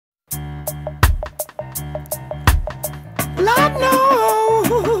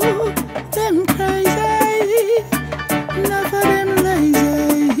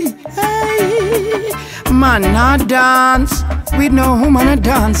Man not dance with no woman a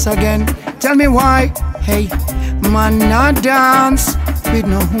dance again. Tell me why? Hey, man not dance with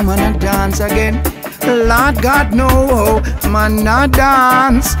no woman a dance again. Lord God no, man not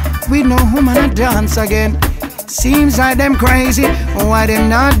dance with no woman a dance again. Seems like them crazy, why them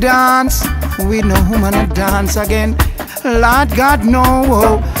not dance with no woman a dance again. Lord God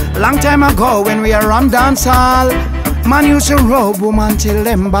no, long time ago when we are on dance hall, man used to rob woman till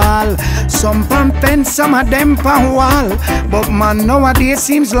them ball. Some pan fence, some of them pan wall. But man nowadays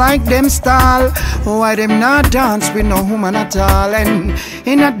seems like them stall. Why them not dance with no woman at all? And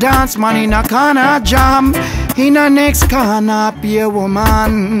in a dance man in a corner jam, in a next corner be a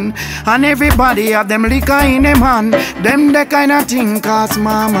woman. And everybody have them liquor in them hand. Them the kind of thing cause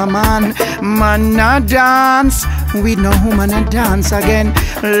mama man. Man not dance with no woman a dance again.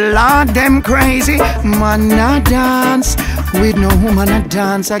 Lord them crazy. Man not dance with no woman a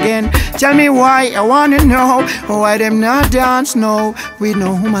dance again. Tell me why, I wanna know why them not dance no with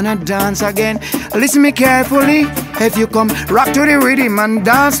no woman a dance again. Listen me carefully. If you come rock to the rhythm and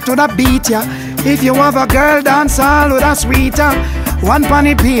dance to the beat, yeah. If you have a girl dance all with a sweeter, one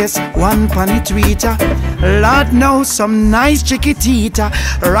panny bass, one panny tweeter. Lord knows some nice chiquitita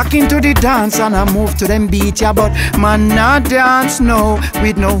rocking to the dance and I move to them beat, yeah. But man not dance no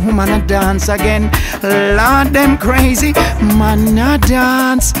with no woman a dance again. Lord them crazy, man not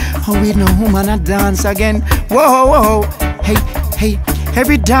dance with no woman a dance again. Whoa, whoa, hey, hey.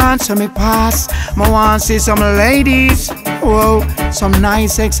 Every dance on me pass, I want to see some ladies. Whoa, some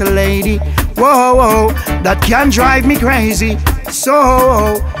nice sexy lady. Whoa, whoa, that can drive me crazy.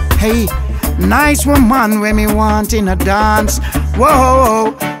 So, hey, nice woman when me want in a dance.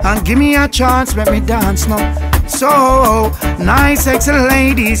 Whoa, and give me a chance, let me dance now. So, nice sexy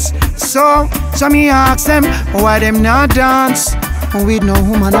ladies. So me ask them, why them not dance with no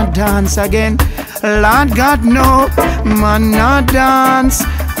woman a dance again? Lord God no, man not dance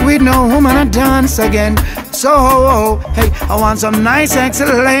with no woman a dance again. So, hey, I want some nice sexy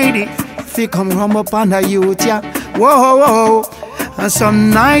lady fi come rum up on the youth, yeah. Whoa, and some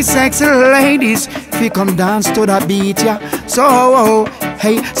nice sexy ladies fi come dance to the beat, yeah. So,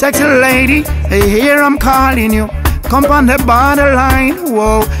 hey, sexy lady, hey, here I'm calling you. Come on the borderline,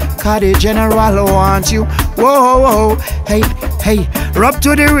 whoa, cause the general wants you. Whoa, hey, hey, rub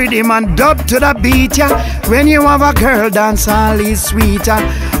to the rhythm and dub to the beat, yeah. When you have a girl dance all is sweeter.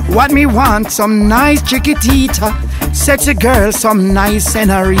 What me want, some nice chiquitita, sexy girl, some nice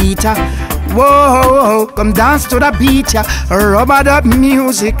senorita. Whoa, come dance to the beat, yeah. Rubber dub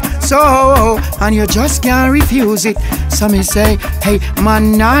music, so, and you just can't refuse it. So me say, hey,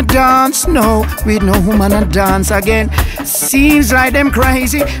 man not dance, no, with no woman a dance again. Seems like them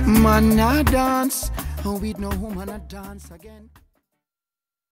crazy, man not dance with no woman a dance again.